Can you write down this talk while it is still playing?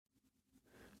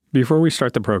Before we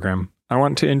start the program, I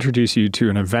want to introduce you to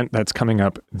an event that's coming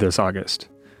up this August.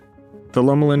 The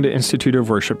Loma Linda Institute of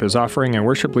Worship is offering a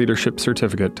worship leadership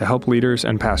certificate to help leaders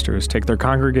and pastors take their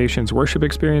congregation's worship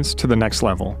experience to the next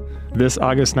level. This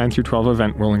August 9 through 12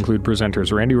 event will include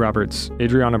presenters Randy Roberts,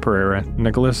 Adriana Pereira,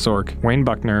 Nicholas Zork, Wayne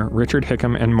Buckner, Richard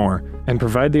Hickam, and more, and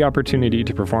provide the opportunity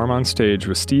to perform on stage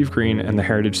with Steve Green and the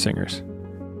Heritage Singers.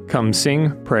 Come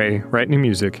sing, pray, write new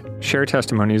music, share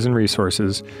testimonies and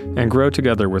resources, and grow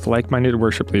together with like-minded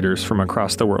worship leaders from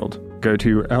across the world. Go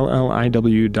to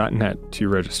lliw.net to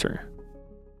register.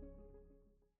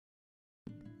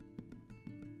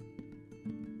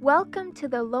 Welcome to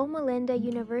the Loma Linda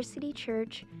University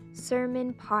Church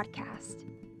Sermon Podcast.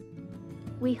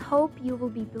 We hope you will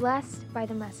be blessed by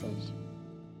the message.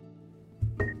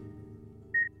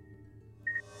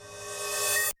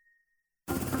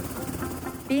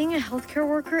 Being a healthcare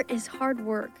worker is hard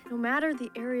work. No matter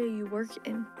the area you work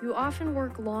in, you often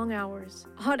work long hours,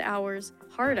 odd hours,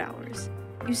 hard hours.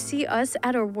 You see us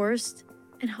at our worst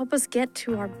and help us get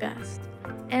to our best.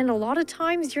 And a lot of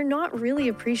times you're not really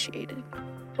appreciated.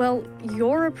 Well,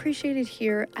 you're appreciated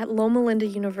here at Loma Linda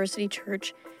University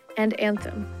Church and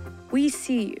Anthem. We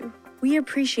see you, we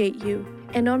appreciate you,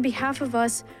 and on behalf of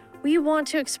us, we want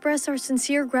to express our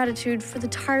sincere gratitude for the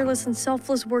tireless and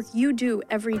selfless work you do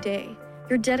every day.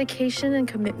 Your dedication and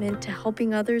commitment to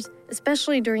helping others,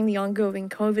 especially during the ongoing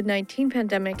COVID-19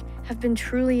 pandemic, have been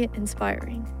truly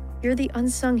inspiring. You're the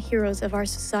unsung heroes of our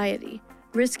society,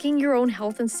 risking your own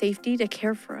health and safety to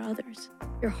care for others.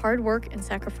 Your hard work and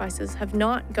sacrifices have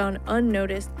not gone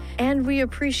unnoticed, and we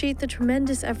appreciate the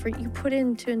tremendous effort you put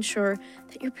in to ensure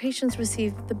that your patients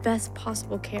receive the best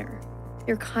possible care.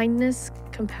 Your kindness,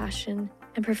 compassion,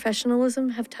 and professionalism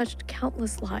have touched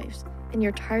countless lives, and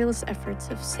your tireless efforts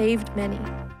have saved many.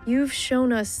 You've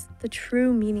shown us the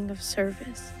true meaning of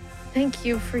service. Thank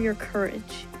you for your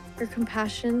courage, your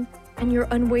compassion, and your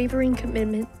unwavering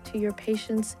commitment to your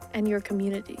patients and your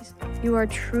communities. You are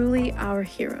truly our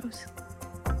heroes.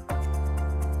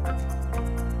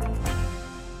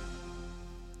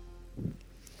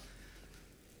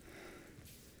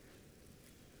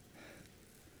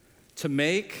 To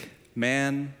make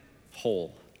man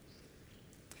whole.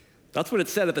 That's what it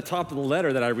said at the top of the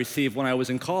letter that I received when I was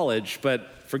in college,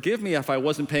 but forgive me if I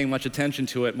wasn't paying much attention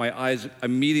to it. My eyes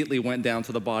immediately went down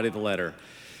to the body of the letter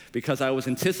because I was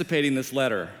anticipating this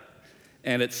letter,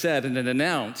 and it said and it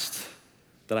announced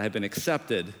that I had been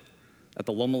accepted at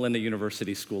the Loma Linda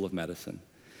University School of Medicine.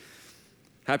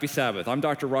 Happy Sabbath. I'm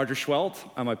Dr. Roger Seheult.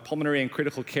 I'm a pulmonary and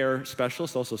critical care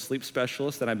specialist, also sleep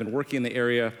specialist, and I've been working in the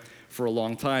area for a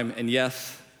long time. And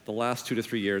yes, the last 2 to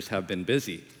 3 years have been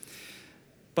busy.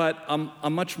 But I'm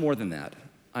much more than that.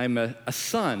 I'm a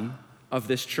son of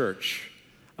this church,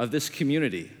 of this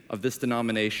community, of this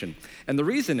denomination. And the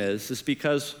reason is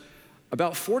because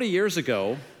about 40 years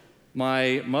ago,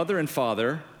 my mother and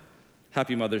father,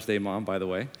 happy Mother's Day, Mom, by the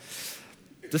way,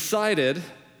 decided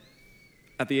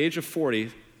at the age of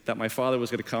 40 that my father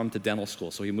was going to come to dental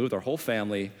school. So he moved our whole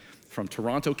family from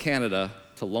Toronto, Canada,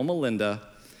 to Loma Linda.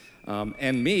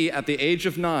 And me, at the age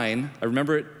of 9, I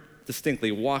remember it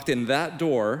distinctly, walked in that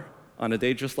door on a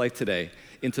day just like today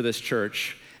into this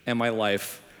church, and my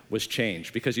life was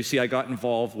changed. Because you see, I got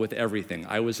involved with everything.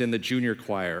 I was in the junior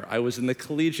choir. I was in the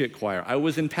collegiate choir. I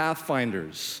was in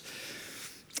Pathfinders.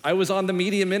 I was on the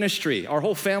media ministry. Our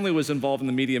whole family was involved in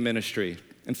the media ministry.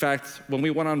 In fact, when we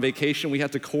went on vacation, we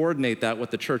had to coordinate that with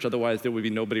the church. Otherwise, there would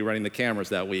be nobody running the cameras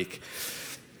that week.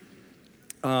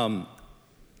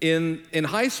 In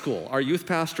high school, our youth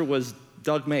pastor was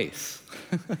Doug Mace.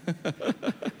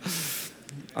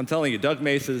 I'm telling you, Doug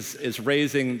Mace is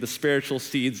raising the spiritual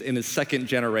seeds in his second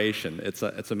generation.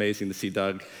 It's amazing to see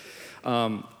Doug.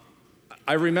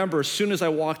 I remember as soon as I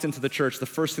walked into the church, the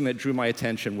first thing that drew my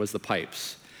attention was the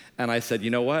pipes. And I said, you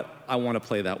know what? I want to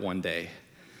play that one day.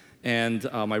 And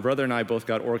my brother and I both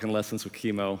got organ lessons with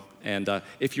chemo. And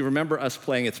if you remember us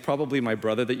playing, it's probably my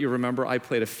brother that you remember. I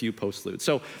played a few postludes.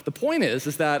 So the point is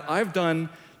that I've done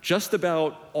just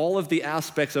about all of the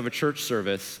aspects of a church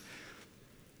service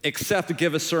except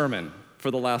give a sermon for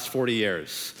the last 40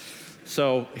 years.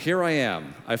 So here I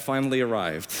am. I finally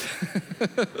arrived.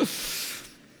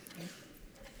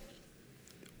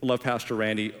 Love Pastor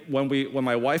Randy. When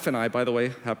my wife and I, by the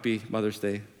way, happy Mother's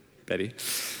Day, Betty.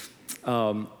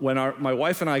 When my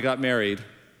wife and I got married,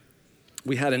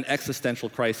 we had an existential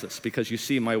crisis because you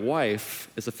see, my wife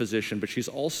is a physician, but she was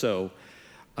also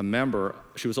a member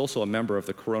of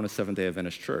the Corona Seventh-day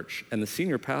Adventist Church. And the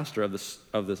senior pastor of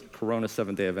the Corona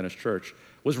Seventh-day Adventist Church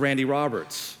was Randy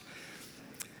Roberts.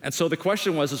 And so the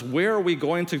question was, where are we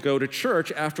going to go to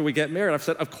church after we get married? I've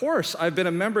said, of course, I've been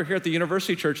a member here at the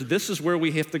University Church. This is where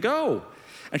we have to go.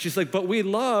 And she's like, but we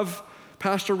love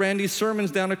Pastor Randy's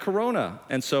sermons down at Corona.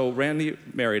 And so Randy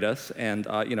married us, and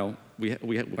we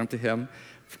went to him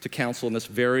to counsel in this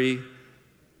very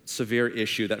severe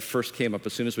issue that first came up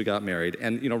as soon as we got married.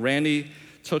 And Randy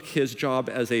took his job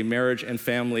as a marriage and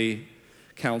family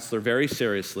counselor very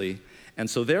seriously. And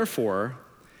so therefore,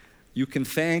 you can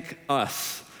thank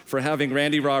us for having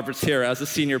Randy Roberts here as a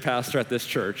senior pastor at this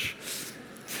church.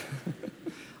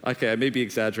 Okay, I may be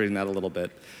exaggerating that a little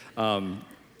bit.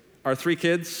 Our 3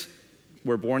 kids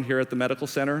were born here at the medical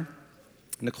center.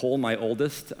 Nicole, my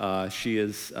oldest, she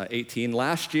is 18.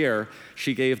 Last year,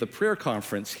 she gave the prayer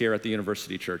conference here at the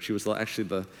University Church. She was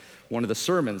actually one of the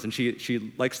sermons, and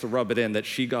she likes to rub it in that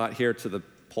she got here to the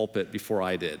pulpit before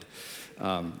I did,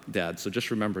 Dad. So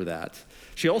just remember that.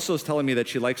 She also is telling me that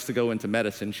she likes to go into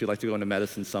medicine. She'd like to go into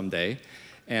medicine someday.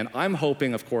 And I'm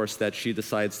hoping, of course, that she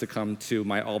decides to come to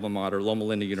my alma mater, Loma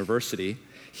Linda University,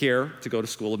 here to go to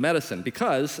School of Medicine.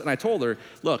 Because, and I told her,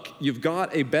 look, you've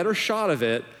got a better shot of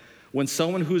it when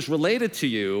someone who's related to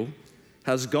you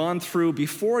has gone through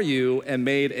before you and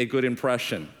made a good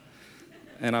impression.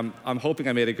 And I'm hoping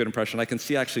I made a good impression. I can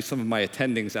see actually some of my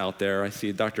attendings out there. I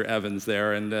see Dr. Evans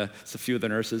there and a few of the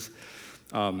nurses.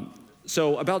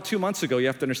 So about 2 months ago, you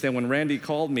have to understand, when Randy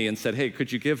called me and said, hey,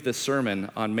 could you give this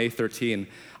sermon on May 13?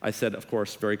 I said, of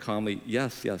course, very calmly,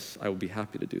 yes, I would be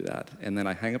happy to do that. And then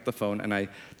I hang up the phone and I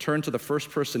turned to the first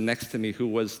person next to me, who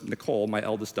was Nicole, my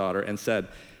eldest daughter, and said,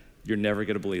 you're never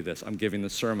gonna believe this. I'm giving the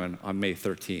sermon on May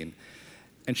 13.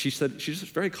 And she said, she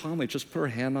just very calmly just put her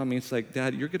hand on me and said,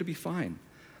 Dad, you're gonna be fine.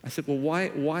 I said, well,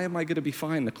 why am I gonna be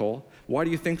fine, Nicole? Why do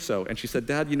you think so? And she said,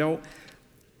 Dad,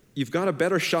 you've got a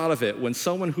better shot of it when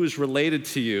someone who's related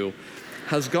to you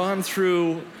has gone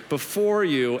through before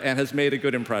you and has made a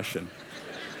good impression.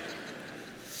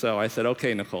 So I said,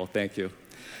 okay, Nicole, thank you.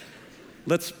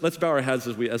 Let's bow our heads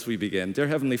as we begin. Dear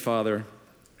Heavenly Father,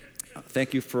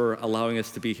 thank you for allowing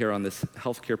us to be here on this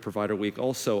Healthcare Provider Week,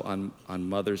 also on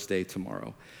Mother's Day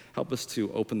tomorrow. Help us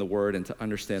to open the Word and to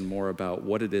understand more about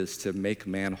what it is to make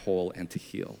man whole and to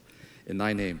heal. In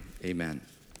thy name, amen.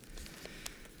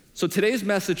 So today's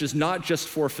message is not just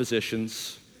for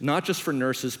physicians, not just for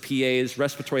nurses, PAs,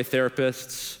 respiratory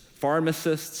therapists,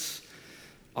 pharmacists,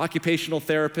 occupational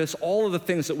therapists, all of the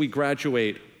things that we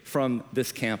graduate from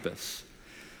this campus.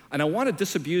 And I want to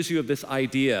disabuse you of this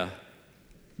idea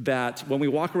that when we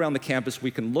walk around the campus,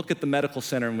 we can look at the medical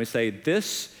center and we say,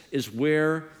 this is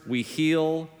where we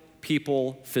heal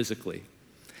people physically.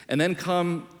 And then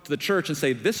come to the church and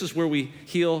say, this is where we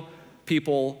heal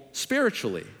people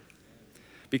spiritually.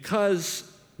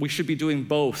 Because we should be doing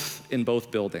both in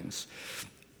both buildings.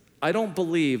 I don't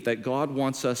believe that God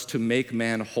wants us to make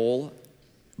man whole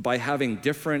by having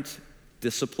different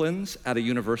disciplines at a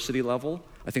university level.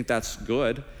 I think that's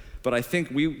good, but I think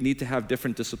we need to have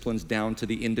different disciplines down to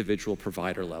the individual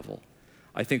provider level.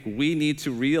 I think we need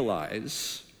to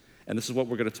realize, and this is what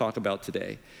we're going to talk about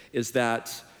today, is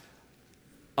that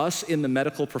us in the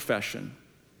medical profession,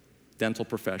 dental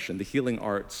profession, the healing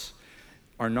arts,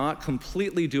 are not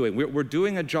completely doing, we're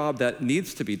doing a job that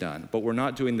needs to be done, but we're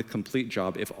not doing the complete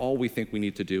job if all we think we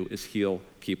need to do is heal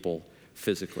people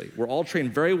physically. We're all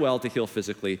trained very well to heal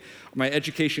physically. My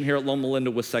education here at Loma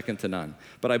Linda was second to none,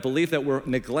 but I believe that we're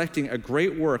neglecting a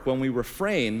great work when we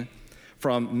refrain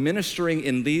from ministering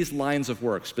in these lines of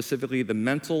work, specifically the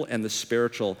mental and the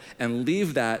spiritual, and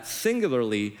leave that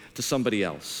singularly to somebody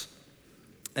else.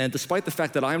 And despite the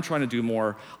fact that I'm trying to do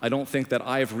more, I don't think that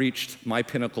I've reached my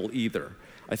pinnacle either.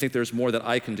 I think there's more that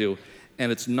I can do, and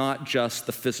it's not just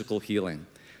the physical healing.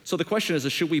 So the question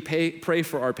is should we pray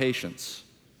for our patients?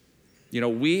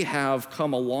 We have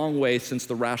come a long way since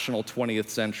the rational 20th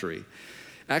century.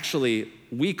 Actually,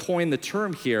 we coined the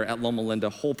term here at Loma Linda,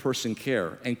 whole person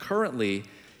care, and currently,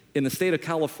 in the state of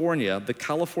California, the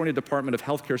California Department of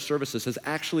Healthcare Services has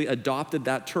actually adopted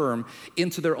that term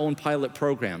into their own pilot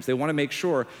programs. They want to make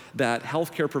sure that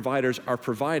healthcare providers are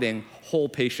providing whole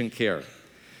patient care.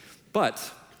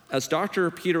 But as Dr.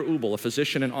 Peter Ubel, a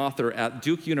physician and author at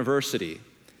Duke University,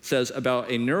 says about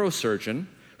a neurosurgeon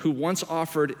who once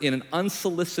offered in an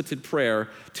unsolicited prayer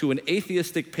to an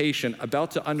atheistic patient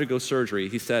about to undergo surgery,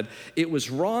 he said, it was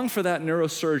wrong for that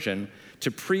neurosurgeon to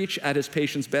preach at his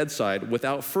patient's bedside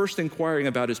without first inquiring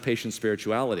about his patient's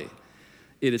spirituality.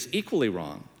 It is equally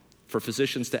wrong for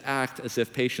physicians to act as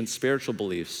if patients' spiritual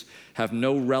beliefs have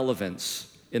no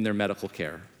relevance in their medical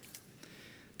care.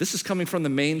 This is coming from the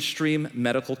mainstream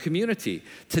medical community.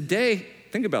 Today,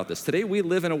 think about this, today we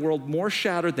live in a world more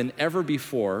shattered than ever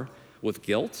before with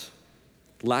guilt,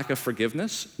 lack of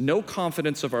forgiveness, no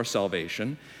confidence of our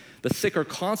salvation. The sick are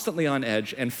constantly on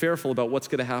edge and fearful about what's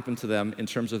going to happen to them in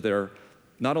terms of their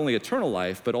not only eternal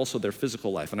life, but also their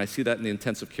physical life. And I see that in the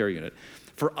intensive care unit.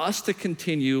 For us to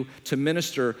continue to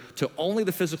minister to only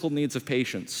the physical needs of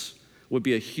patients would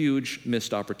be a huge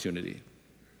missed opportunity.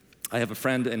 I have a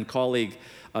friend and colleague,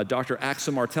 Dr.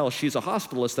 Axa Martel. She's a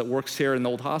hospitalist that works here in the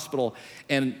old hospital.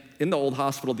 And in the old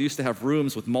hospital, they used to have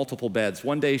rooms with multiple beds.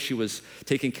 One day she was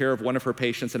taking care of one of her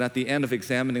patients, and at the end of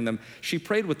examining them, she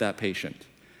prayed with that patient.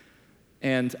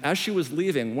 And as she was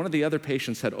leaving, one of the other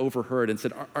patients had overheard and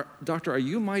said, Doctor, are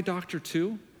you my doctor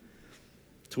too?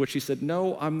 To which she said,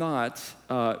 no, I'm not.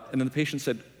 And then the patient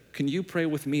said, can you pray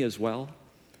with me as well?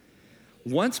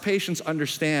 Once patients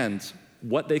understand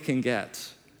what they can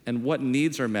get and what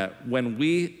needs are met, when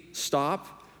we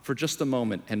stop for just a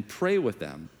moment and pray with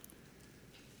them,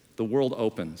 the world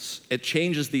opens. It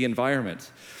changes the environment.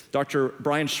 Dr.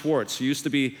 Brian Schwartz, who used to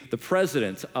be the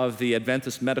president of the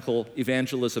Adventist Medical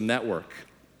Evangelism Network,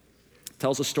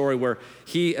 tells a story where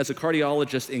he, as a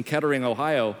cardiologist in Kettering,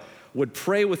 Ohio, would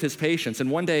pray with his patients. And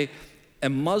one day, a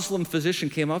Muslim physician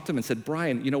came up to him and said,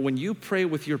 Brian, when you pray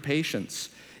with your patients,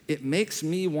 it makes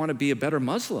me want to be a better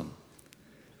Muslim.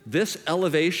 This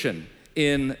elevation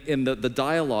in the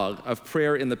dialogue of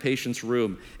prayer in the patient's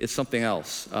room is something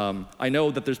else. I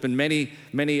know that there's been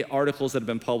many articles that have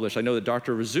been published. I know that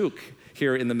Dr. Razouk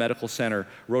here in the medical center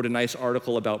wrote a nice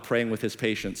article about praying with his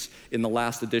patients in the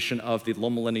last edition of the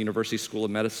Loma University School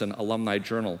of Medicine Alumni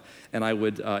Journal, and I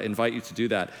would invite you to do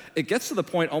that. It gets to the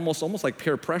point almost like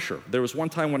peer pressure. There was one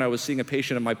time when I was seeing a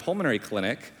patient in my pulmonary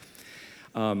clinic,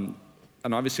 and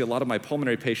obviously a lot of my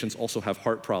pulmonary patients also have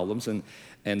heart problems, and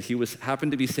he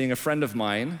happened to be seeing a friend of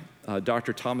mine,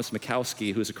 Dr. Thomas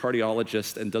Mikowski, who's a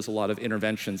cardiologist and does a lot of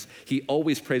interventions. He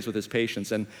always prays with his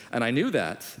patients, and I knew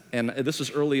that. And this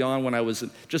was early on when I was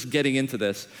just getting into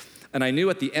this. And I knew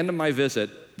at the end of my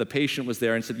visit, the patient was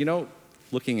there and said,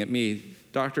 looking at me,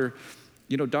 Dr.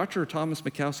 Thomas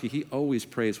Mikowski, he always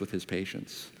prays with his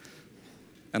patients.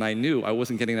 And I knew I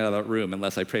wasn't getting out of that room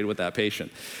unless I prayed with that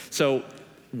patient. So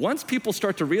once people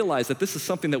start to realize that this is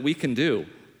something that we can do,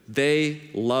 they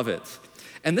love it.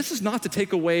 And this is not to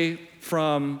take away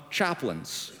from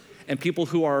chaplains and people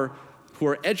who are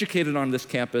educated on this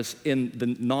campus in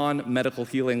the non-medical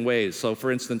healing ways. So for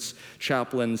instance,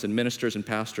 chaplains and ministers and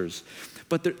pastors.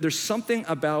 But there's something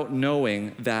about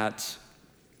knowing that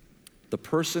the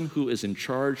person who is in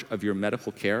charge of your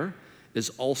medical care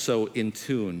is also in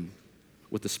tune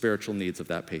with the spiritual needs of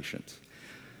that patient.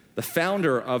 The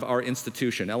founder of our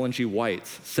institution, Ellen G. White,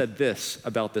 said this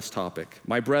about this topic: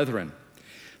 my brethren,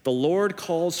 the Lord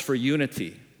calls for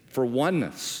unity, for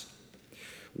oneness.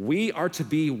 We are to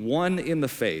be one in the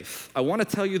faith. I want to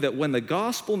tell you that when the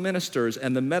gospel ministers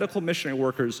and the medical missionary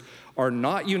workers are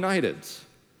not united,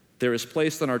 there is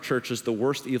placed on our churches the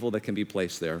worst evil that can be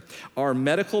placed there. Our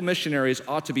medical missionaries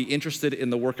ought to be interested in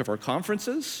the work of our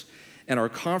conferences, and our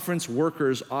conference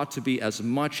workers ought to be as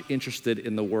much interested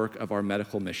in the work of our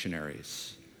medical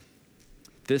missionaries.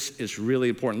 This is really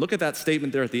important. Look at that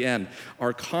statement there at the end.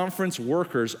 Our conference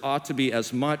workers ought to be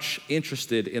as much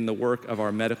interested in the work of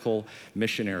our medical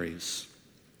missionaries.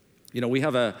 We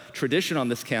have a tradition on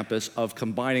this campus of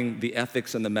combining the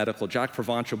ethics and the medical. Jack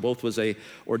Provencio both was an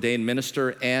ordained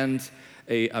minister and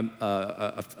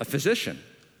a physician.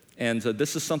 And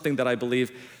this is something that I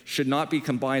believe should not be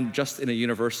combined just in a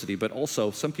university, but also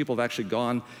some people have actually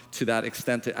gone to that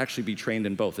extent to actually be trained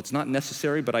in both. It's not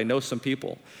necessary, but I know some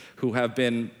people who have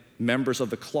been members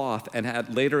of the cloth and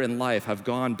had later in life have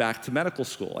gone back to medical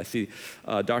school. I see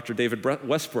Dr. David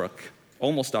Westbrook,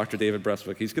 almost Dr. David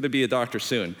Westbrook. He's going to be a doctor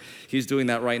soon. He's doing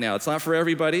that right now. It's not for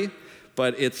everybody,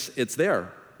 but it's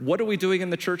there. What are we doing in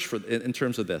the church in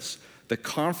terms of this? The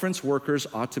conference workers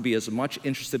ought to be as much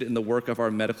interested in the work of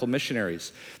our medical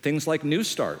missionaries. Things like New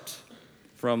Start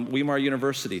from Weimar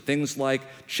University, things like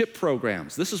CHIP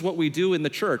programs. This is what we do in the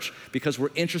church because we're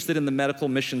interested in the medical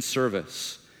mission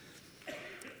service.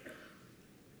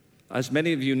 As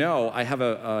many of you know, I have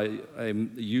a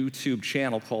YouTube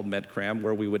channel called MedCram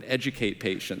where we would educate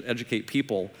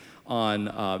people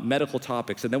on medical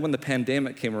topics. And then when the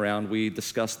pandemic came around, we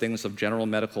discussed things of general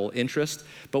medical interest,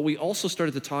 but we also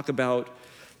started to talk about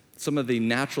some of the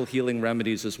natural healing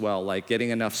remedies as well, like getting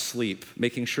enough sleep,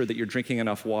 making sure that you're drinking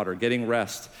enough water, getting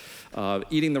rest,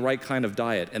 eating the right kind of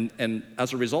diet. And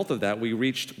as a result of that, we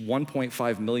reached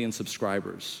 1.5 million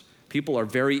subscribers. People are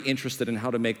very interested in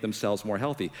how to make themselves more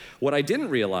healthy. What I didn't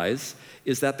realize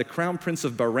is that the Crown Prince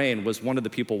of Bahrain was one of the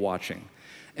people watching.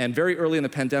 And very early in the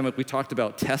pandemic, we talked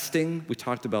about testing, we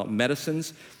talked about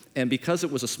medicines, and because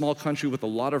it was a small country with a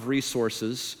lot of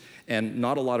resources and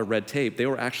not a lot of red tape, they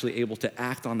were actually able to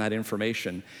act on that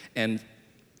information and,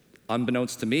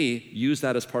 unbeknownst to me, use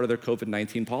that as part of their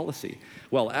COVID-19 policy.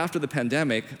 Well, after the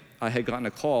pandemic, I had gotten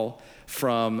a call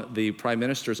from the Prime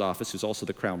Minister's office, who's also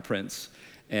the Crown Prince,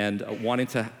 and wanting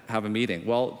to have a meeting.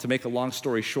 Well, to make a long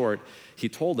story short, he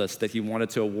told us that he wanted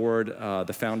to award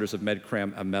the founders of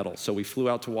MedCram a medal. So we flew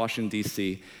out to Washington,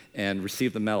 D.C. and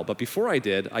received the medal. But before I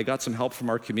did, I got some help from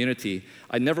our community.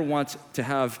 I never want to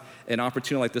have an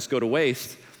opportunity like this go to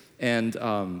waste, and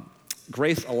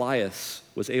Grace Elias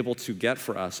was able to get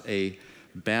for us a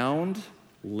bound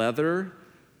leather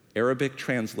Arabic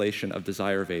translation of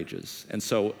Desire of Ages. And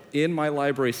so in my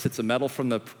library sits a medal from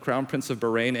the Crown Prince of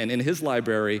Bahrain, and in his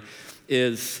library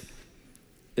is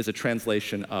a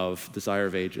translation of Desire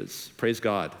of Ages. Praise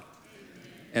God.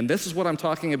 And this is what I'm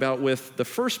talking about with the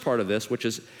first part of this, which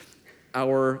is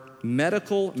our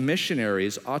medical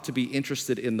missionaries ought to be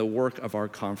interested in the work of our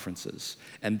conferences.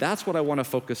 And that's what I want to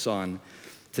focus on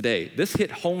today. This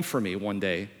hit home for me one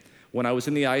day when I was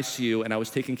in the ICU and I was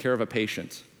taking care of a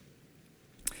patient.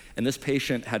 And this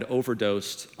patient had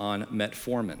overdosed on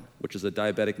metformin, which is a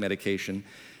diabetic medication.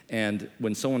 And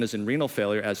when someone is in renal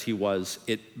failure, as he was,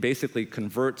 it basically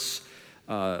converts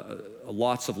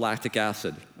lots of lactic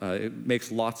acid. It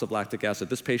makes lots of lactic acid.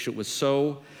 This patient was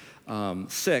so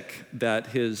sick that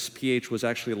his pH was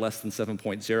actually less than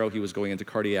 7.0. He was going into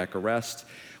cardiac arrest.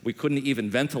 We couldn't even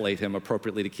ventilate him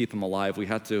appropriately to keep him alive. We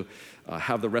had to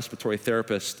have the respiratory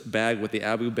therapist bag with the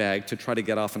Abu bag to try to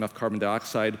get off enough carbon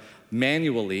dioxide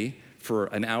manually for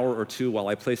an hour or two while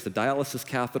I placed the dialysis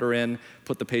catheter in,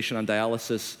 put the patient on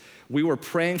dialysis. We were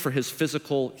praying for his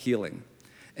physical healing.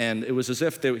 And it was as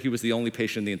if he was the only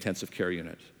patient in the intensive care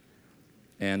unit.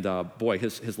 And boy,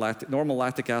 his normal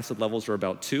lactic acid levels are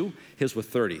about 2, his was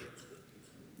 30.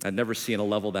 I'd never seen a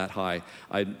level that high.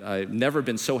 I've never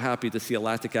been so happy to see a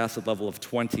lactic acid level of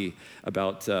 20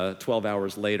 about 12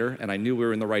 hours later, and I knew we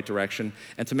were in the right direction.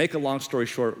 And to make a long story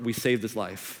short, we saved his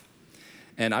life.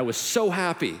 And I was so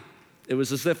happy. It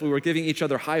was as if we were giving each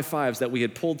other high fives that we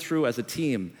had pulled through as a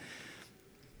team.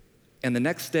 And the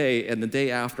next day and the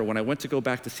day after, when I went to go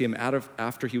back to see him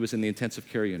after he was in the intensive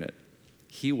care unit,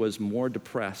 he was more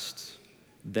depressed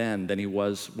then than he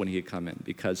was when he had come in,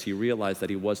 because he realized that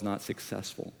he was not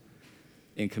successful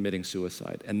in committing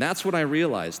suicide. And that's when I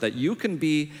realized that you can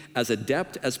be as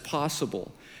adept as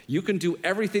possible. You can do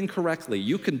everything correctly.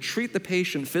 You can treat the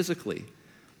patient physically.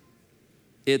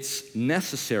 It's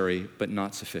necessary but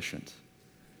not sufficient.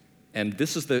 And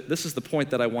this is the point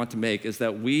that I want to make, is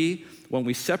that when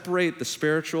we separate the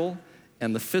spiritual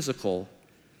and the physical,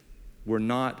 we're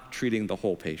not treating the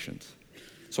whole patient.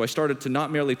 So I started to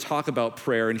not merely talk about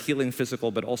prayer and healing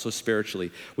physical, but also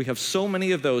spiritually. We have so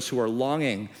many of those who are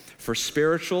longing for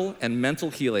spiritual and mental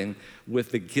healing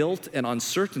with the guilt and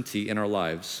uncertainty in our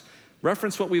lives.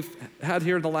 Reference what we've had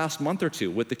here in the last month or two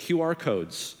with the QR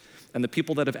codes and the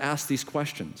people that have asked these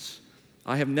questions.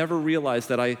 I have never realized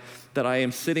that I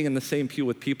am sitting in the same pew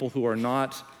with people who are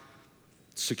not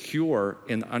secure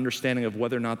in understanding of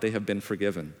whether or not they have been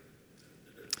forgiven.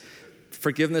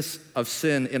 Forgiveness of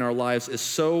sin in our lives is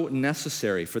so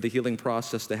necessary for the healing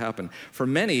process to happen. For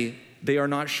many, they are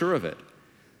not sure of it.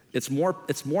 It's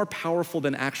more powerful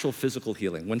than actual physical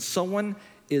healing. When someone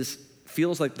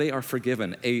feels like they are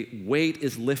forgiven, a weight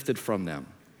is lifted from them.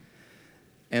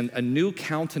 And a new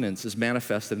countenance is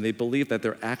manifested, and they believe that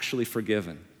they're actually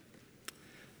forgiven.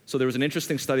 So there was an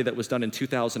interesting study that was done in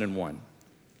 2001.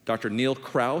 Dr. Neil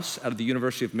Krauss out of the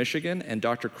University of Michigan and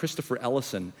Dr. Christopher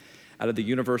Ellison out of the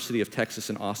University of Texas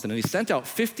in Austin. And he sent out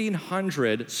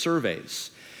 1,500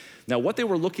 surveys. Now, what they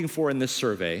were looking for in this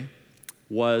survey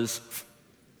was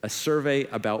a survey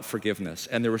about forgiveness.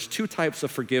 And there was 2 types of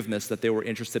forgiveness that they were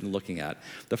interested in looking at.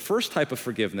 The first type of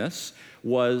forgiveness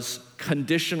was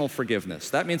conditional forgiveness.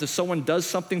 That means if someone does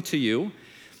something to you,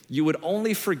 you would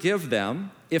only forgive them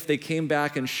if they came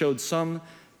back and showed some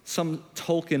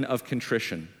token of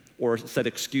contrition or said,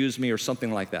 "Excuse me," or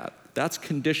something like that. That's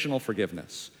conditional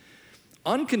forgiveness.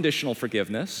 Unconditional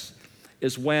forgiveness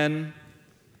is when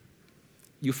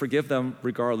you forgive them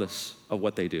regardless of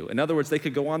what they do. In other words, they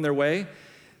could go on their way.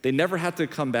 They never had to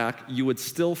come back. You would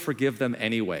still forgive them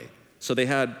anyway. So they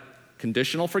had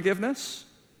conditional forgiveness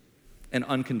and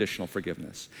unconditional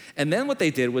forgiveness. And then what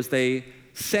they did was they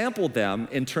sampled them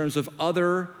in terms of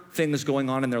other things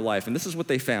going on in their life. And this is what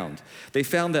they found. They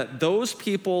found that those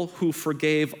people who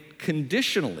forgave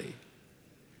conditionally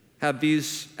have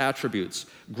these attributes: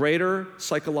 greater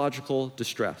psychological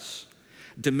distress,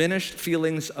 diminished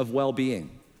feelings of well-being,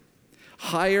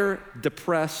 higher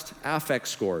depressed affect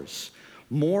scores,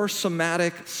 more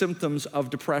somatic symptoms of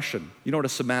depression. You know what a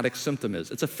somatic symptom is?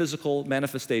 It's a physical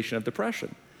manifestation of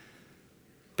depression.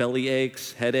 belly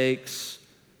aches, headaches,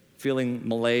 feeling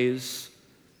malaise.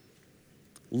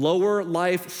 Lower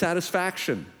life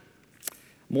satisfaction,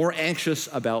 more anxious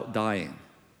about dying.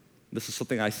 This is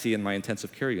something I see in my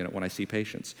intensive care unit when I see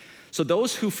patients. So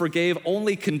those who forgave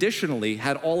only conditionally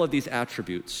had all of these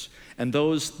attributes, and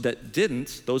those that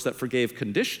didn't, those that forgave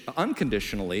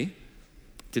unconditionally,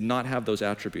 did not have those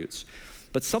attributes.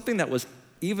 But something that was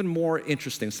even more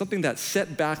interesting, something that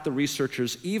set back the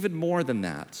researchers even more than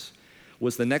that,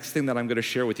 was the next thing that I'm going to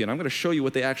share with you. And I'm going to show you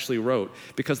what they actually wrote,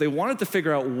 because they wanted to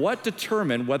figure out what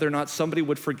determined whether or not somebody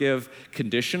would forgive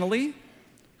conditionally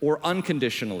or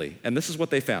unconditionally. And this is what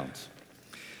they found.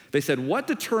 They said, what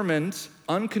determined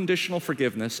unconditional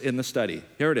forgiveness in the study?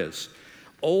 Here it is.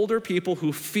 Older people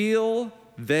who feel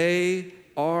they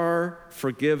are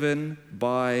forgiven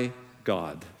by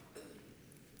God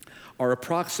are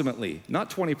approximately,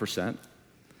 not 20%,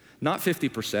 not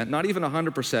 50%, not even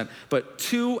 100%, but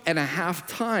 2.5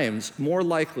 times more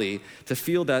likely to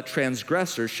feel that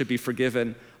transgressors should be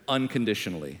forgiven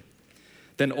unconditionally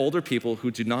than older people who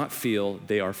do not feel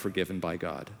they are forgiven by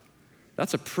God.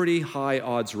 That's a pretty high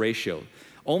odds ratio.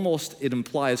 Almost it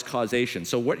implies causation.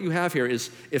 So what you have here is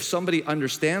if somebody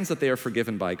understands that they are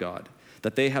forgiven by God,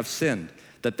 that they have sinned,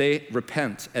 that they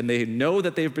repent, and they know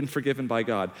that they've been forgiven by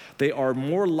God, they are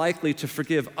more likely to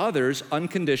forgive others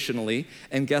unconditionally,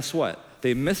 and guess what?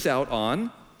 They miss out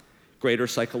on greater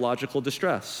psychological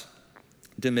distress,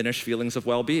 diminished feelings of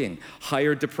well-being,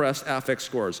 higher depressed affect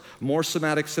scores, more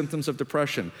somatic symptoms of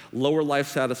depression, lower life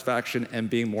satisfaction, and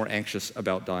being more anxious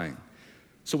about dying.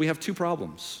 So we have two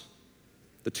problems.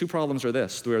 The two problems are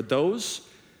this. There are those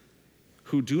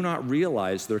who do not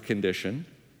realize their condition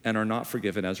and are not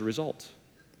forgiven as a result.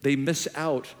 They miss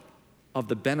out of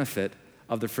the benefit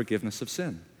of the forgiveness of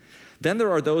sin. Then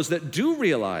there are those that do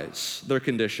realize their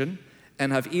condition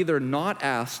and have either not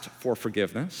asked for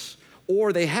forgiveness,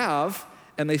 or they have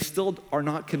and they still are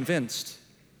not convinced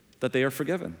that they are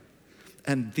forgiven.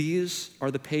 And these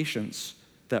are the patients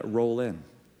that roll in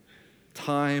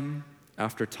time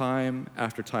after time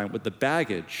after time with the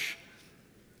baggage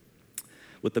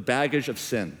of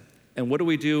sin. And what do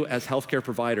we do as healthcare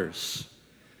providers?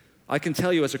 I can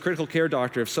tell you as a critical care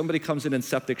doctor, if somebody comes in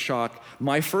septic shock,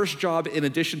 my first job in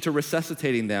addition to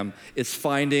resuscitating them is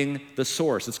finding the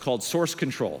source. It's called source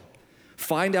control.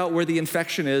 Find out where the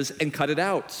infection is and cut it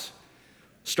out.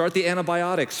 Start the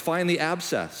antibiotics, find the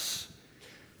abscess.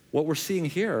 What we're seeing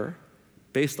here,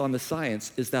 based on the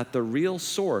science, is that the real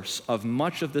source of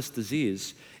much of this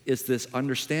disease is this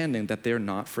understanding that they're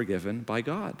not forgiven by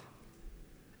God.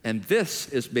 And this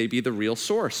is maybe the real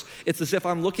source. It's as if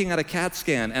I'm looking at a CAT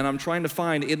scan and I'm trying to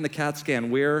find in the CAT scan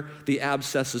where the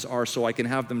abscesses are so I can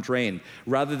have them drained,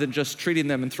 rather than just treating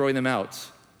them and throwing them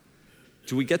out.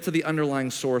 Do we get to the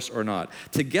underlying source or not?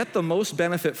 To get the most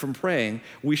benefit from praying,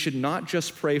 we should not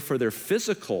just pray for their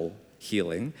physical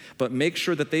healing, but make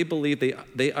sure that they believe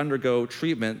they undergo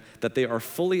treatment, that they are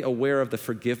fully aware of the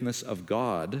forgiveness of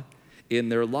God in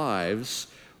their lives,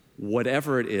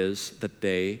 whatever it is that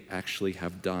they actually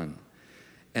have done.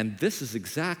 And this is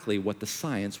exactly what the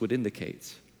science would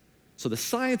indicate. So the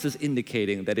science is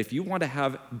indicating that if you want to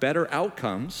have better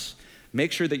outcomes,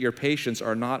 make sure that your patients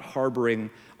are not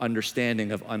harboring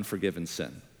understanding of unforgiven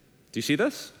sin. Do you see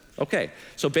this? Okay,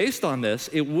 so based on this,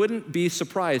 it wouldn't be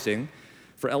surprising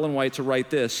for Ellen White to write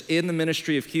this in the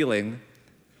Ministry of Healing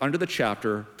under the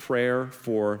chapter, Prayer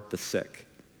for the Sick.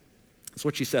 That's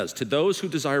what she says. To those who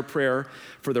desire prayer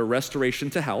for their restoration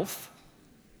to health,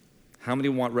 how many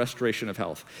want restoration of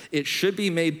health? It should be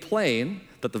made plain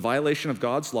that the violation of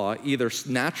God's law, either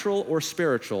natural or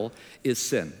spiritual, is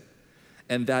sin,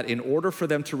 and that in order for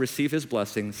them to receive his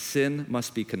blessing, sin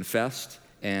must be confessed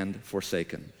and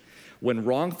forsaken. When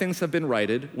wrong things have been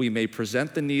righted, we may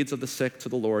present the needs of the sick to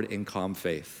the Lord in calm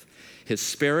faith. His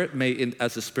Spirit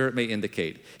as the Spirit may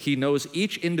indicate. He knows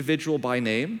each individual by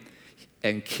name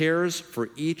and cares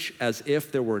for each as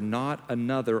if there were not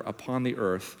another upon the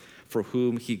earth for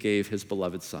whom he gave his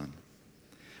beloved Son.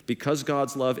 Because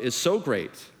God's love is so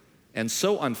great and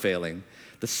so unfailing,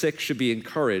 the sick should be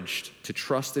encouraged to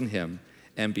trust in him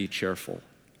and be cheerful.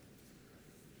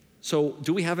 So,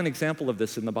 do we have an example of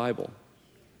this in the Bible?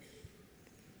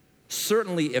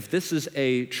 Certainly, if this is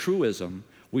a truism,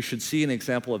 we should see an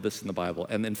example of this in the Bible.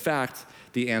 And in fact,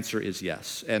 the answer is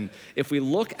yes. And if we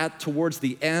look at towards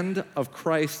the end of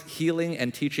Christ's healing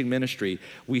and teaching ministry,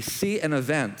 we see an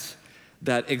event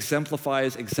that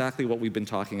exemplifies exactly what we've been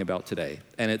talking about today,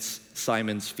 and it's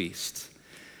Simon's feast.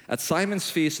 At Simon's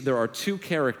feast, there are two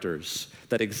characters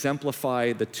that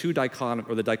exemplify the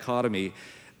dichotomy,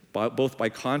 both by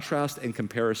contrast and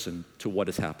comparison to what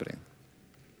is happening.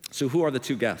 So who are the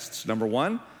two guests? Number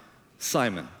one,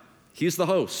 Simon. He's the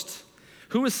host.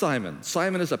 Who is Simon?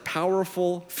 Simon is a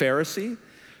powerful Pharisee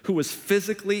who was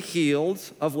physically healed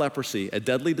of leprosy, a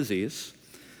deadly disease,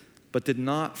 but did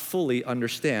not fully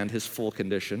understand his full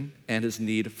condition and his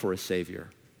need for a Savior.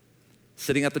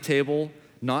 Sitting at the table,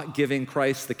 not giving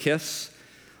Christ the kiss,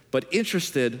 but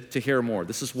interested to hear more.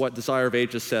 This is what Desire of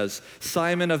Ages says.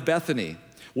 Simon of Bethany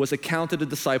was accounted a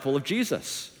disciple of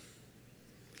Jesus.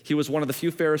 He was one of the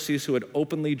few Pharisees who had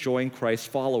openly joined Christ's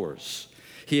followers.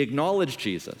 He acknowledged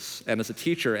Jesus and as a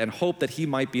teacher and hoped that he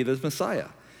might be the Messiah,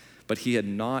 but he had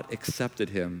not accepted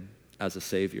him as a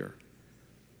Savior.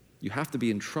 You have to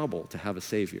be in trouble to have a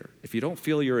Savior. If you don't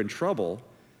feel you're in trouble,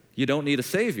 you don't need a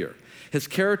Savior. His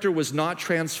character was not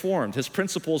transformed. His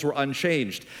principles were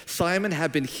unchanged. Simon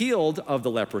had been healed of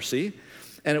the leprosy,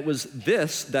 and it was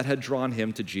this that had drawn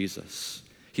him to Jesus.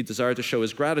 He desired to show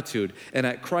his gratitude, and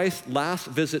at Christ's last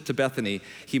visit to Bethany,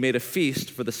 he made a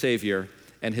feast for the Savior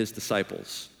and his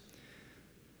disciples.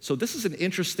 So this is an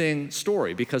interesting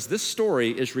story because this story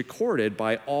is recorded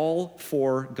by all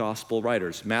four gospel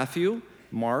writers, Matthew,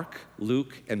 Mark,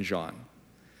 Luke, and John.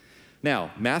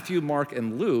 Now, Matthew, Mark,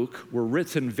 and Luke were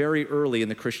written very early in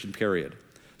the Christian period,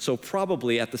 so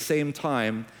probably at the same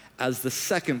time as the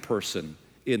second person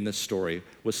in this story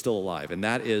was still alive, and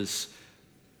that is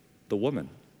the woman,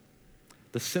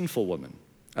 the sinful woman,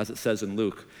 as it says in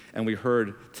Luke, and we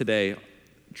heard today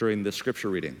during the scripture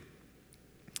reading.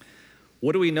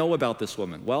 What do we know about this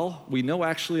woman? Well, we know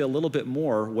actually a little bit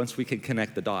more once we can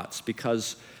connect the dots,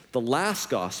 because the last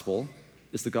gospel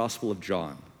is the Gospel of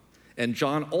John. And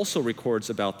John also records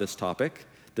about this topic,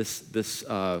 this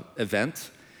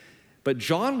event. But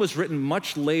John was written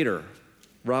much later,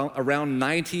 around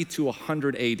 90 to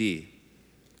 100 AD.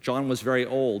 John was very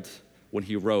old when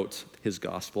he wrote his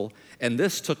gospel. And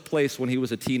this took place when he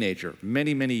was a teenager,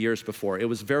 many, many years before. It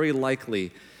was very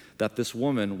likely that this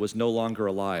woman was no longer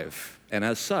alive. And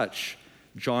as such,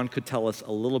 John could tell us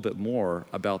a little bit more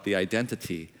about the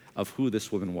identity of who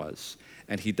this woman was.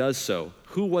 And he does so.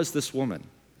 Who was this woman?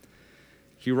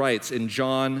 He writes in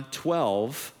John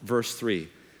 12, verse 3,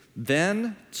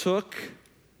 "Then took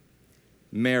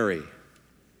Mary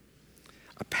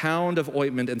a pound of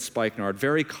ointment and spikenard,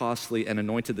 very costly, and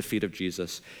anointed the feet of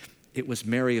Jesus." It was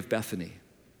Mary of Bethany.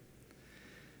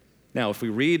 Now, if we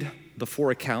read the four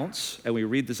accounts and we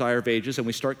read Desire of Ages and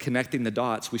we start connecting the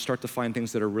dots, we start to find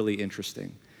things that are really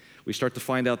interesting. We start to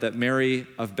find out that Mary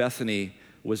of Bethany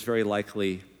was very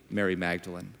likely Mary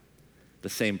Magdalene, the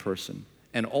same person,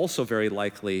 and also very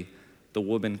likely the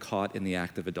woman caught in the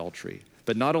act of adultery.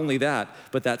 But not only that,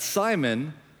 but that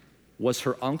Simon was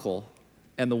her uncle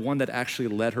and the one that actually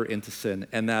led her into sin,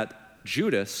 and that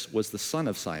Judas was the son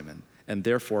of Simon and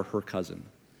therefore her cousin.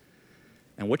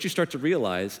 And what you start to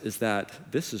realize is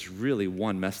that this is really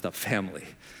one messed up family.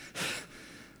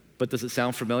 But does it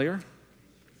sound familiar?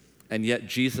 And yet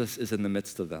Jesus is in the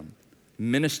midst of them,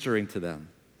 ministering to them.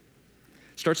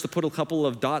 Starts to put a couple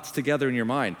of dots together in your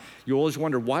mind. You always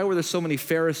wonder, why were there so many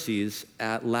Pharisees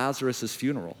at Lazarus'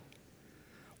 funeral?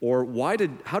 Or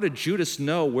how did Judas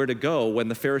know where to go when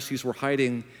the Pharisees were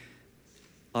hiding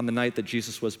on the night that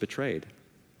Jesus was betrayed?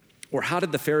 Or how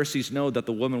did the Pharisees know that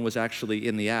the woman was actually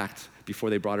in the act before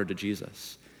they brought her to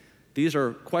Jesus? These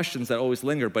are questions that always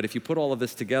linger, but if you put all of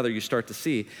this together, you start to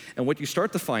see. And what you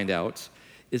start to find out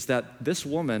is that this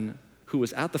woman who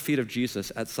was at the feet of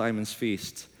Jesus at Simon's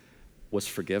feast was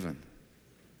forgiven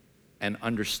and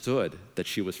understood that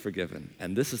she was forgiven.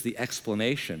 And this is the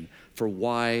explanation for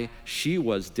why she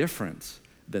was different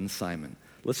than Simon.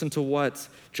 Listen to what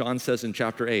John says in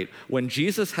chapter 8. "When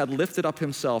Jesus had lifted up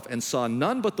himself and saw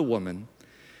none but the woman,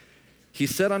 he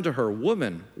said unto her,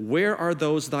 'Woman, where are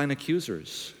those thine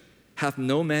accusers? Hath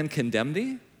no man condemned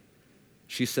thee?'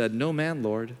 She said, 'No man,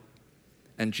 Lord.'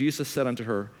 And Jesus said unto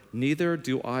her, 'Neither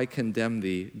do I condemn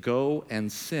thee. Go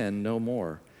and sin no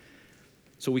more.'"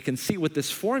 So we can see with this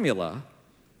formula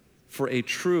for a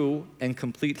true and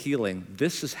complete healing,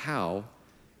 this is how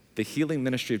the healing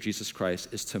ministry of Jesus Christ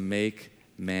is to make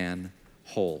man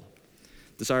whole.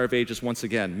 Desire of Ages once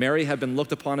again. Mary had been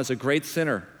looked upon as a great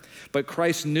sinner, but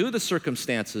Christ knew the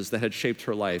circumstances that had shaped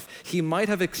her life. He might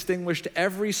have extinguished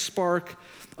every spark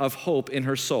of hope in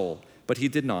her soul, but he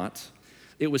did not.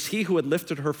 It was he who had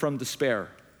lifted her from despair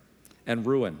and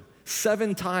ruin.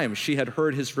 7 times she had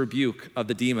heard his rebuke of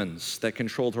the demons that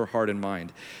controlled her heart and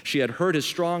mind. She had heard his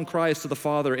strong cries to the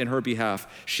Father in her behalf.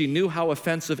 She knew how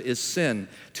offensive is sin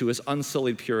to his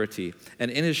unsullied purity, and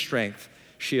in his strength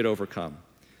she had overcome.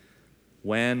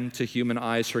 When, to human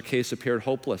eyes, her case appeared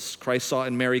hopeless, Christ saw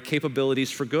in Mary capabilities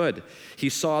for good. He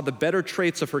saw the better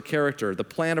traits of her character. The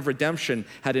plan of redemption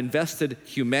had invested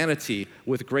humanity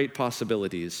with great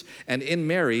possibilities. And in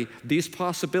Mary, these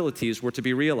possibilities were to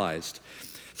be realized.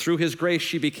 Through his grace,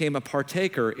 she became a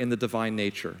partaker in the divine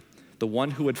nature, the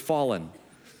one who had fallen,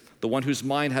 the one whose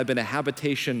mind had been a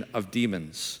habitation of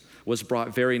demons, was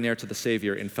brought very near to the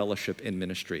Savior in fellowship in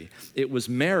ministry. It was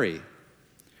Mary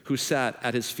who sat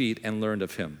at his feet and learned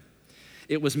of him.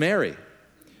 It was Mary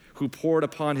who poured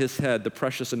upon his head the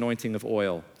precious anointing of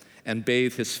oil and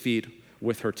bathed his feet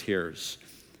with her tears.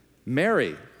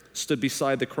 Mary stood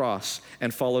beside the cross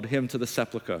and followed him to the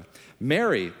sepulchre.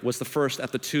 Mary was the first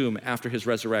at the tomb after his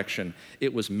resurrection.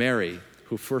 It was Mary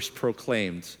who first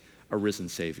proclaimed a risen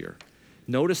Savior.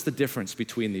 Notice the difference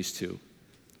between these two.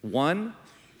 One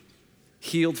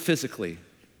healed physically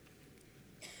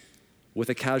with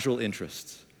a casual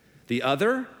interest. The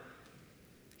other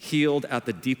healed at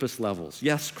the deepest levels.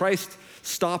 Yes, Christ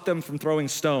stopped them from throwing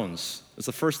stones. It's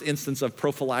the first instance of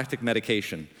prophylactic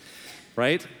medication,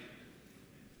 right?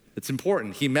 It's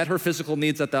important. He met her physical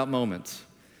needs at that moment.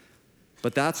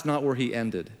 But that's not where he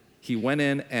ended. He went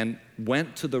in and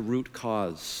went to the root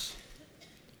cause,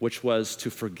 which was to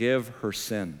forgive her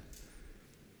sin.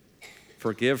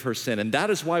 Forgive her sin. And that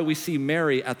is why we see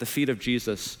Mary at the feet of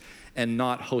Jesus and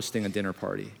not hosting a dinner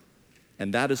party.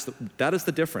 And that is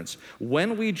the difference.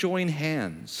 When we join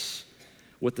hands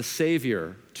with the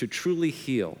Savior to truly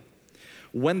heal,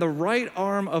 when the right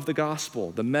arm of the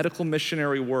gospel, the medical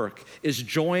missionary work, is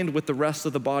joined with the rest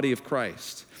of the body of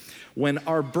Christ, when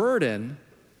our burden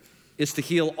is to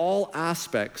heal all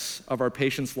aspects of our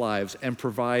patients' lives and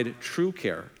provide true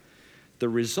care, the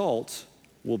result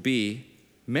will be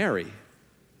Mary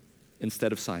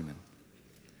instead of Simon.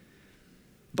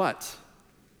 But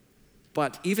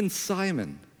even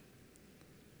Simon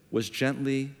was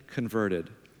gently converted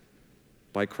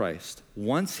by Christ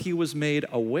once he was made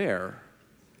aware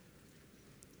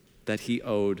that he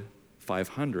owed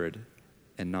 500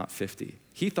 and not 50.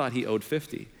 He thought he owed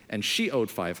 50 and she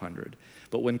owed 500.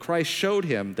 But when Christ showed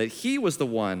him that he was the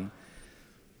one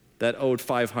that owed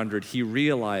 500, he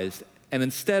realized, and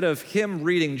instead of him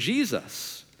reading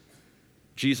Jesus,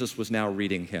 Jesus was now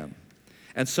reading him.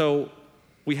 And so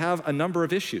we have a number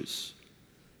of issues.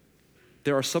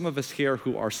 There are some of us here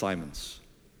who are Simons,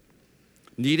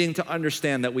 needing to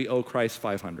understand that we owe Christ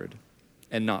 500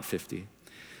 and not 50.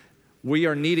 We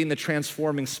are needing the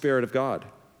transforming Spirit of God.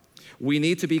 We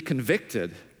need to be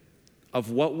convicted of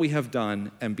what we have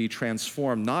done and be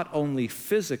transformed not only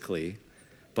physically,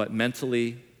 but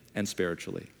mentally and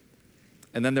spiritually.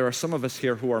 And then there are some of us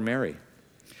here who are Mary.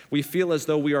 We feel as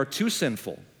though we are too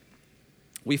sinful.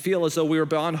 We feel as though we are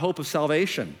beyond hope of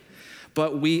salvation.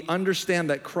 But we understand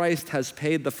that Christ has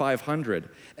paid the 500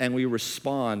 and we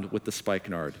respond with the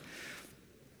spikenard.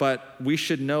 But we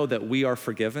should know that we are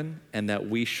forgiven and that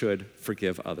we should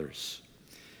forgive others.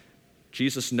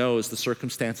 Jesus knows the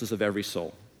circumstances of every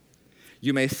soul.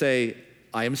 You may say,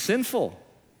 I am sinful,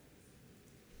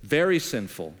 very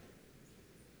sinful.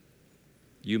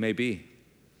 You may be.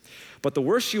 But the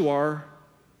worse you are,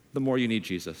 the more you need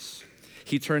Jesus.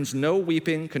 He turns no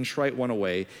weeping, contrite one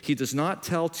away. He does not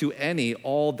tell to any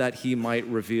all that he might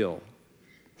reveal.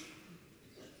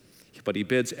 But he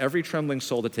bids every trembling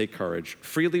soul to take courage.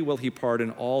 Freely will he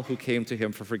pardon all who came to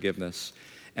him for forgiveness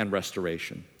and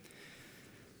restoration.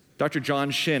 Dr. John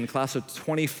Shin, class of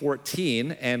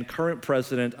 2014 and current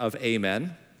president of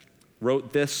Amen,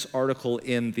 wrote this article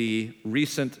in the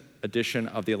recent edition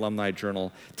of the Alumni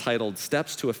Journal titled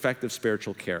Steps to Effective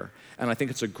Spiritual Care. And I think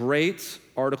it's a great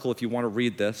article if you want to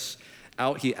read this.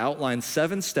 He outlines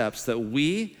 7 steps that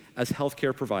we as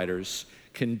healthcare providers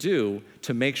can do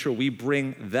to make sure we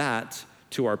bring that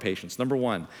to our patients. Number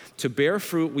 1, to bear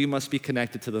fruit, we must be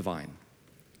connected to the vine.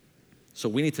 So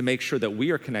we need to make sure that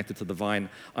we are connected to the vine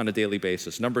on a daily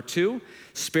basis. Number 2,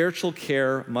 spiritual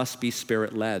care must be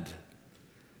Spirit-led.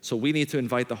 So we need to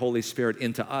invite the Holy Spirit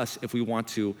into us if we want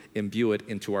to imbue it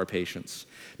into our patients.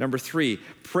 Number 3,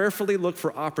 prayerfully look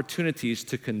for opportunities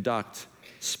to conduct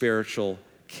spiritual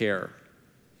care.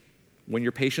 When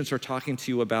your patients are talking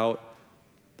to you about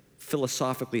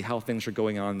philosophically how things are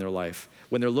going on in their life,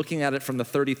 when they're looking at it from the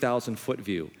 30,000-foot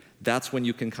view, that's when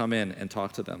you can come in and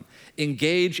talk to them.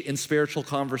 Engage in spiritual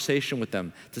conversation with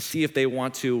them to see if they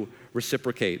want to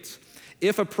reciprocate.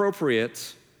 If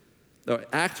appropriate,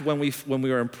 act when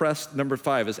we are impressed. Number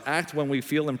 5 is act when we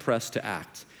feel impressed to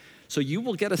act. So you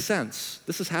will get a sense.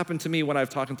 This has happened to me when I've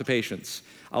talked to patients.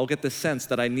 I'll get this sense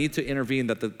that I need to intervene,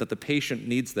 that the patient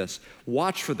needs this.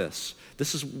 Watch for this.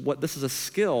 This is a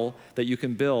skill that you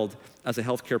can build as a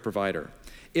healthcare provider.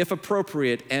 If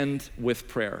appropriate, end with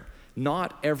prayer.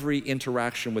 Not every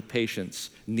interaction with patients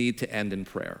need to end in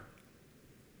prayer.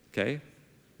 Okay?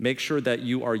 Make sure that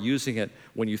you are using it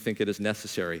when you think it is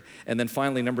necessary. And then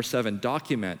finally, number 7,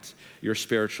 document your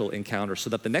spiritual encounter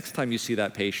so that the next time you see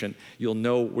that patient, you'll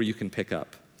know where you can pick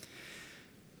up.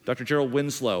 Dr. Gerald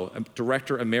Winslow,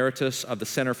 Director Emeritus of the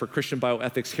Center for Christian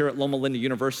Bioethics here at Loma Linda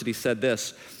University, said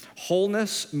this: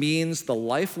 wholeness means the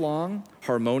lifelong,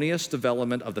 harmonious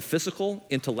development of the physical,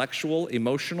 intellectual,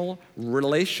 emotional,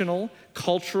 relational,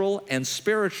 cultural, and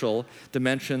spiritual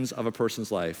dimensions of a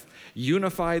person's life,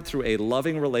 unified through a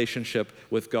loving relationship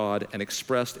with God and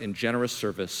expressed in generous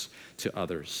service to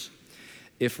others.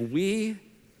 If we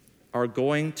are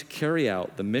going to carry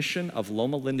out the mission of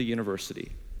Loma Linda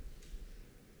University,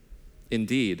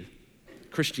 indeed,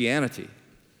 Christianity,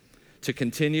 to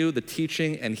continue the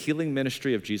teaching and healing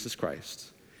ministry of Jesus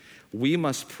Christ, we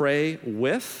must pray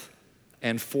with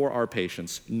and for our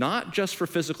patients, not just for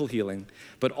physical healing,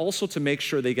 but also to make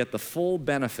sure they get the full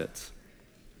benefit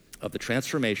of the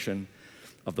transformation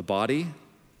of the body,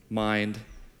 mind,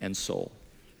 and soul.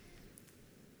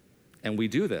 And we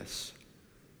do this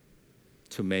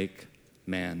to make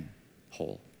man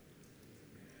whole.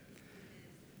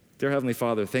 Dear Heavenly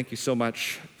Father, thank you so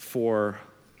much for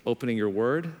opening your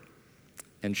word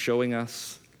and showing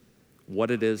us what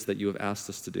it is that you have asked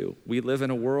us to do. We live in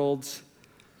a world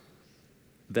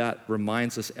that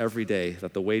reminds us every day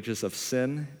that the wages of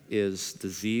sin is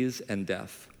disease and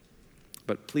death.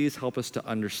 But please help us to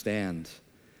understand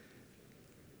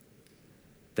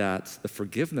that the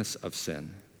forgiveness of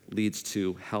sin leads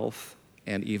to health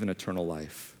and even eternal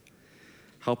life.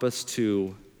 Help us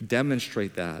to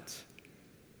demonstrate that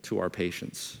to our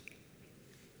patients,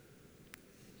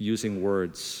 using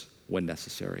words when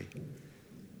necessary.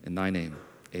 In thy name,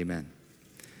 amen.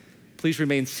 Please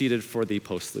remain seated for the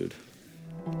postlude.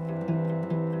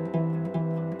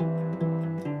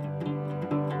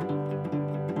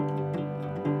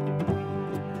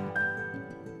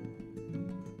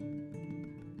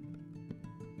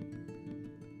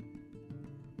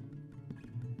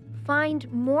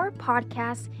 Find more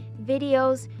podcasts,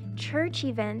 videos, church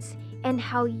events, and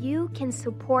how you can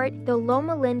support the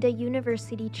Loma Linda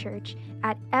University Church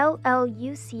at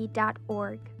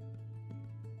lluc.org.